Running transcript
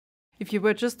if you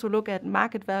were just to look at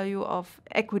market value of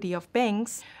equity of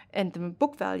banks and the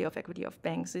book value of equity of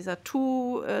banks, these are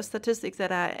two statistics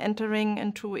that are entering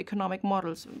into economic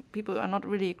models. People are not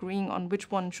really agreeing on which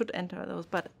one should enter those,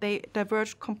 but they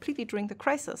diverged completely during the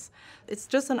crisis. It's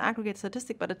just an aggregate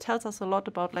statistic, but it tells us a lot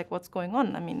about like what's going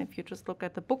on. I mean, if you just look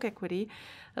at the book equity,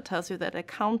 it tells you that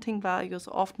accounting values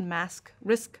often mask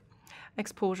risk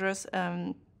exposures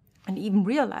and even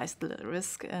realized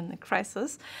risk in a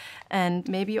crisis. And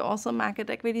maybe also market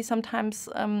equity sometimes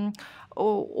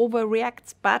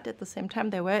overreacts, but at the same time,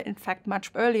 they were in fact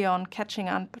much earlier on catching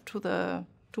up to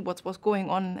what was going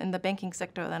on in the banking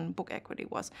sector than book equity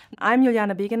was. I'm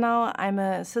Juliane Begenau. I'm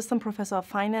an assistant professor of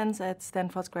finance at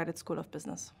Stanford's Graduate School of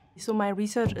Business. So my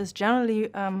research is generally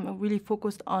really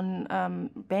focused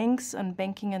on banks and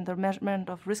banking and the measurement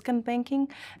of risk in banking.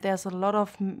 There's a lot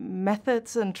of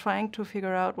methods in trying to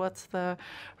figure out what's the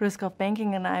risk of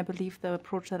banking, and I believe the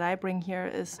approach that I bring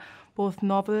here is both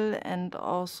novel and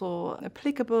also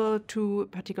applicable to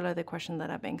particularly the question that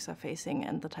our banks are facing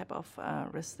and the type of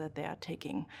risks that they are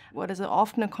taking. What is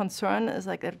often a concern is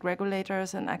like that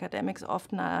regulators and academics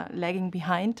often are lagging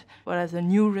behind what are the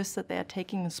new risks that they are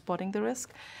taking and spotting the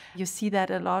risk. You see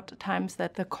that a lot of times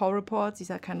that the core reports,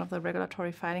 these are kind of the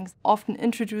regulatory filings, often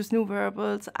introduce new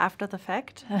variables after the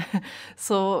fact.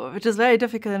 So, which is very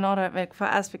difficult in order for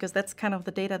us because that's kind of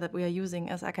the data that we are using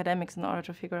as academics in order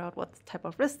to figure out what type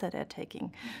of risk that they're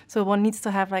taking. So one needs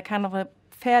to have like kind of a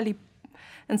fairly,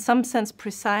 in some sense,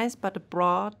 precise but a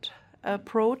broad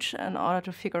approach in order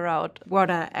to figure out what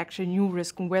are actually new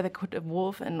risks and where they could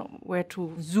evolve and where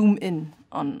to zoom in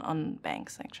on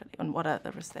banks actually, on what are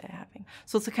the risks they're having.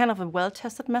 So it's a kind of a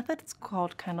well-tested method. It's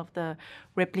called kind of the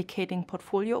replicating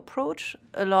portfolio approach.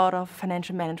 A lot of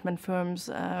financial management firms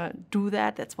do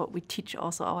that. That's what we teach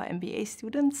also our MBA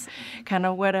students, kind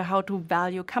of how to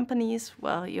value companies.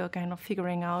 Well, you're kind of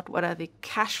figuring out what are the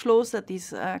cash flows that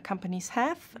these companies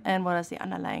have and what is the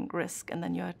underlying risk. And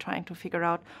then you're trying to figure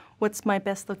out what's my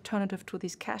best alternative to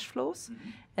these cash flows.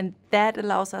 And that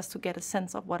allows us to get a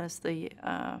sense of what is the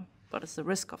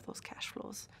risk of those cash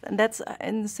flows. And that's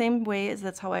in the same way as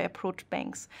that's how I approach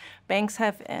banks. Banks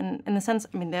have, in a sense,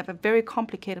 I mean, they have a very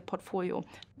complicated portfolio.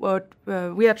 What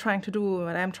we are trying to do,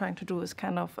 what I'm trying to do is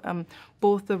kind of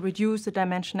both to reduce the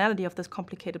dimensionality of this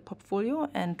complicated portfolio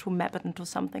and to map it into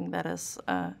something that is,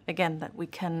 again, that we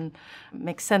can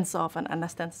make sense of and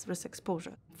understand risk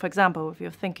exposure. For example, if you're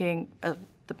thinking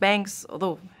the banks,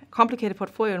 although complicated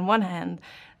portfolio on one hand,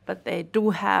 but they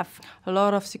do have a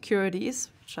lot of securities,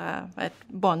 which are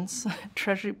bonds,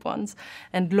 treasury bonds,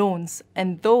 and loans.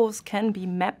 And those can be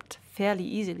mapped fairly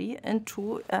easily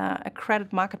into a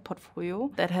credit market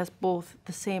portfolio that has both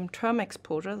the same term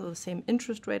exposure, so the same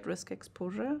interest rate risk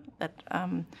exposure that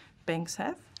banks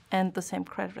have, and the same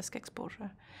credit risk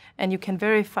exposure. And you can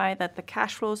verify that the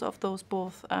cash flows of those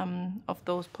of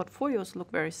those portfolios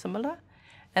look very similar.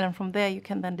 And then from there, you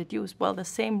can then deduce, well, the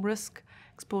same risk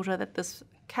exposure that this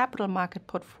capital market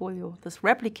portfolio, this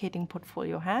replicating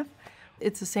portfolio have,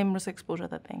 it's the same risk exposure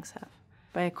that banks have.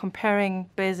 By comparing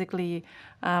basically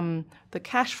the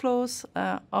cash flows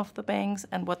of the banks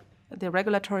and what the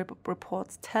regulatory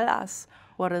reports tell us,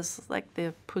 what is like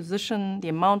the position, the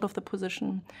amount of the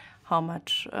position, how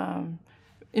much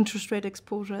interest rate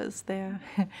exposure is there,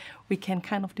 we can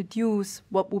kind of deduce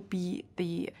what would be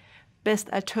the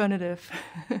best alternative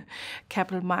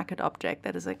capital market object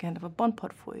that is a kind of a bond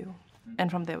portfolio. And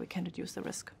from there we can reduce the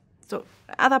risk. So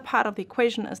the other part of the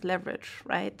equation is leverage,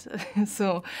 right?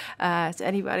 So as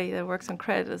anybody that works on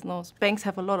credit knows, banks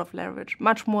have a lot of leverage,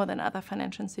 much more than other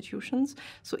financial institutions.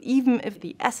 So even if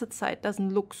the asset side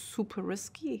doesn't look super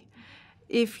risky,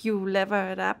 if you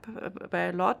lever it up by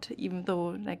a lot, even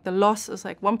though like the loss is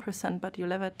like 1%, but you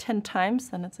lever it 10 times,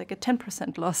 then it's like a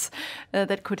 10% loss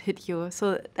that could hit you.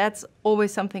 So that's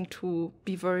always something to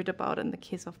be worried about in the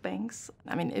case of banks.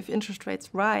 I mean, if interest rates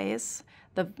rise,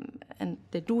 and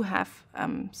they do have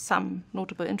some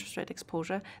notable interest rate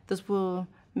exposure, this will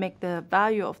make the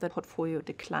value of the portfolio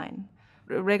decline.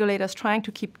 Regulators trying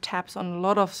to keep tabs on a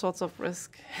lot of sorts of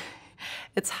risk.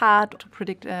 It's hard to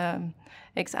predict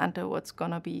ex ante what's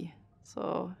going to be.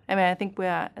 So, I mean, I think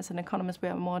as an economist, we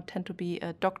are more tend to be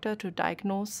a doctor to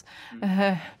diagnose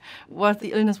what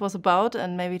the illness was about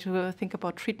and maybe to think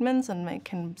about treatments and make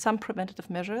some preventative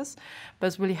measures. But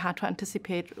it's really hard to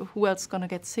anticipate who else is going to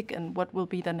get sick and what will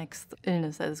be the next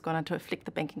illness that is going to afflict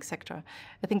the banking sector.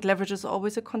 I think leverage is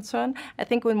always a concern. I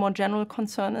think one more general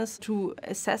concern is to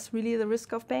assess really the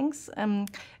risk of banks.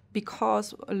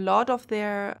 Because a lot of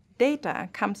their data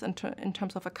comes in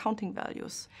terms of accounting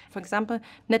values. For example,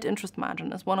 net interest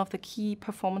margin is one of the key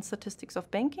performance statistics of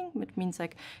banking. It means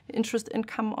like interest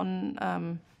income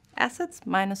on assets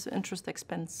minus the interest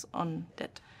expense on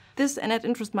debt. This net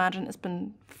interest margin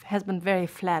has been very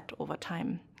flat over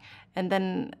time. And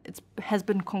then it has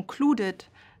been concluded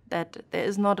that there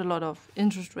is not a lot of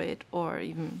interest rate or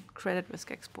even credit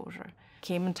risk exposure.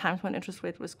 Came in times when interest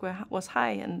rate risk was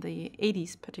high in the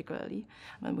 80s particularly,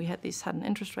 when we had these sudden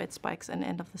interest rate spikes in the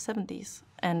end of the 70s.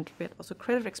 And we had also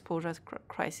credit exposure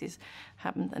crises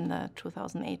happened in the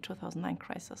 2008-2009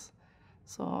 crisis.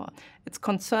 So it's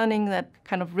concerning that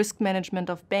kind of risk management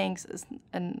of banks is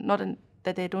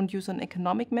that they don't use an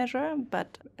economic measure,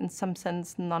 but in some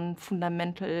sense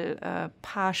non-fundamental,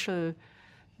 partial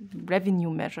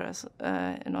revenue measures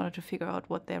in order to figure out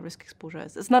what their risk exposure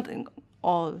is. It's not in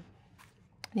all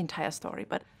the entire story,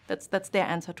 but that's their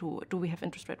answer to, do we have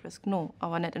interest rate risk? No,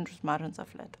 our net interest margins are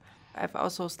flat. I've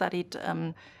also studied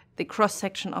the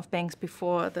cross-section of banks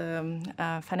before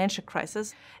the financial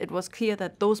crisis. It was clear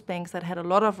that those banks that had a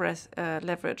lot of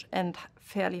leverage and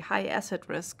fairly high asset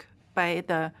risk by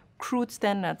the crude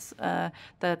standards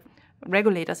that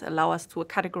regulators allow us to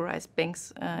categorize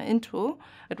banks into,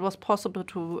 it was possible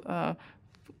to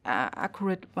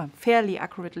fairly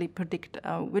accurately predict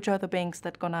which are the banks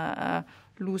that gonna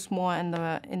lose more in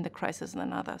the crisis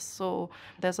than others. So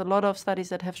there's a lot of studies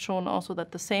that have shown also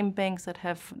that the same banks that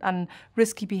have done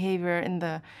risky behavior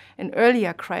in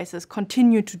earlier crises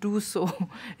continue to do so.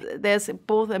 There's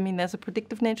both. I mean, there's a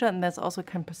predictive nature and there's also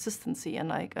kind of persistency and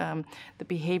the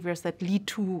behaviors that lead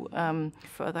to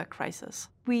further crisis.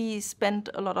 We spent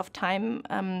a lot of time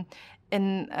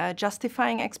in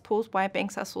justifying ex post why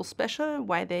banks are so special,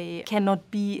 why they cannot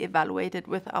be evaluated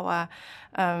with our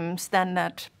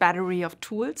standard battery of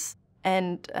tools.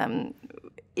 And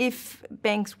if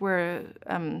banks were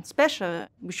special,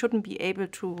 we shouldn't be able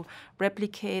to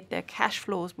replicate their cash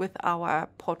flows with our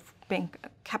bank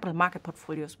capital market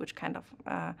portfolios, which kind of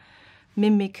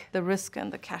mimic the risk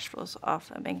and the cash flows of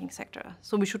a banking sector.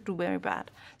 So we should do very bad.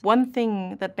 One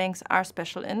thing that banks are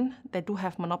special in, they do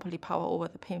have monopoly power over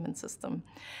the payment system.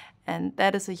 And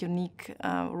that is a unique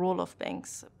role of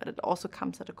banks, but it also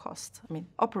comes at a cost. I mean,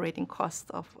 operating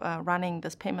cost of running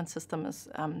this payment system is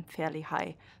fairly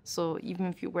high. So even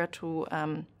if you were to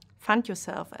fund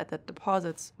yourself at the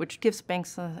deposits, which gives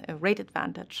banks a rate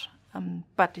advantage,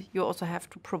 but you also have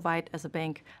to provide, as a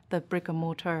bank, the brick and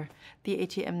mortar, the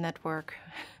ATM network.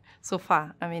 So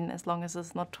far, I mean, as long as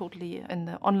it's not totally in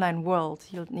the online world,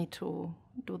 you'll need to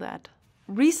do that.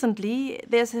 Recently,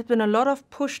 there's been a lot of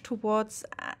push towards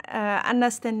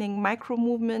understanding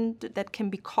micro-movement that can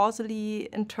be causally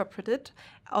interpreted,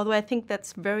 although I think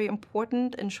that's very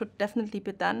important and should definitely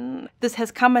be done. This has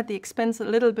come at the expense a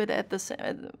little bit at this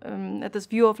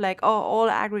view of like, oh, all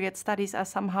aggregate studies are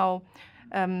somehow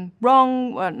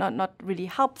wrong or not really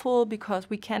helpful because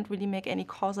we can't really make any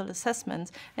causal assessments.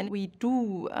 And we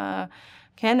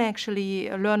can actually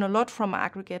learn a lot from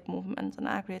aggregate movements and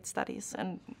aggregate studies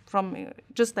and from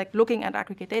just like looking at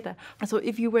aggregate data. So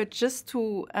if you were just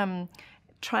to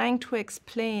trying to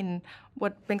explain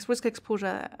what banks' risk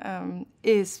exposure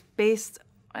is based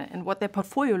and what their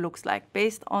portfolio looks like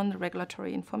based on the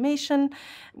regulatory information,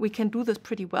 we can do this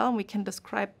pretty well, and we can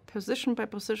describe position by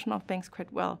position of banks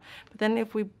quite well. But then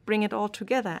if we bring it all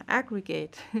together,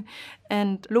 aggregate,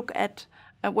 and look at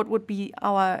what would be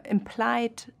our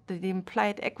the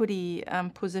implied equity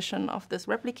position of this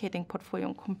replicating portfolio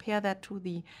and compare that to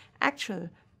the actual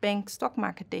bank stock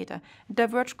market data,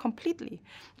 diverge completely.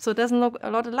 So it doesn't look a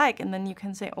lot alike. And then you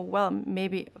can say, oh, well,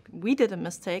 maybe we did a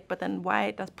mistake, but then why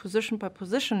does position by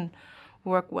position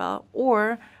work well?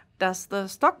 Or does the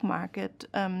stock market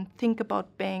think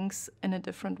about banks in a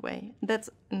different way? That's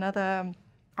another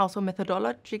also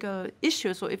methodological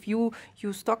issue. So if you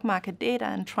use stock market data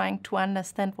and trying to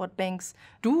understand what banks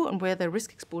do and where their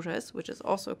risk exposure is, which is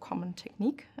also a common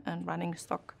technique, and running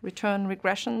stock return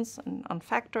regressions on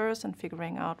factors and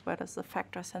figuring out where does the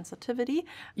factor sensitivity,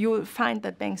 you will find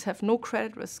that banks have no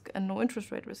credit risk and no interest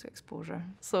rate risk exposure.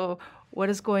 So what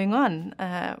is going on?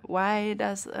 Why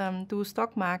do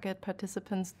stock market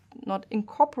participants not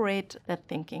incorporate that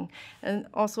thinking? And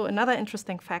also another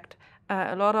interesting fact,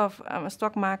 a lot of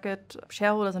stock market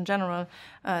shareholders in general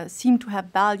seem to have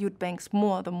valued banks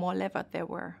more the more levered they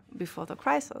were before the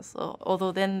crisis. So,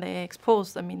 although then they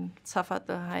suffered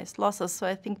the highest losses. So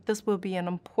I think this will be an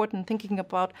important thinking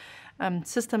about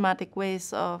systematic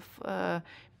ways of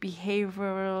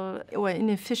behavioral or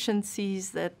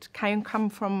inefficiencies that can come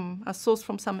from a source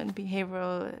from some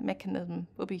behavioral mechanism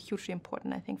will be hugely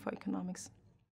important, I think, for economics.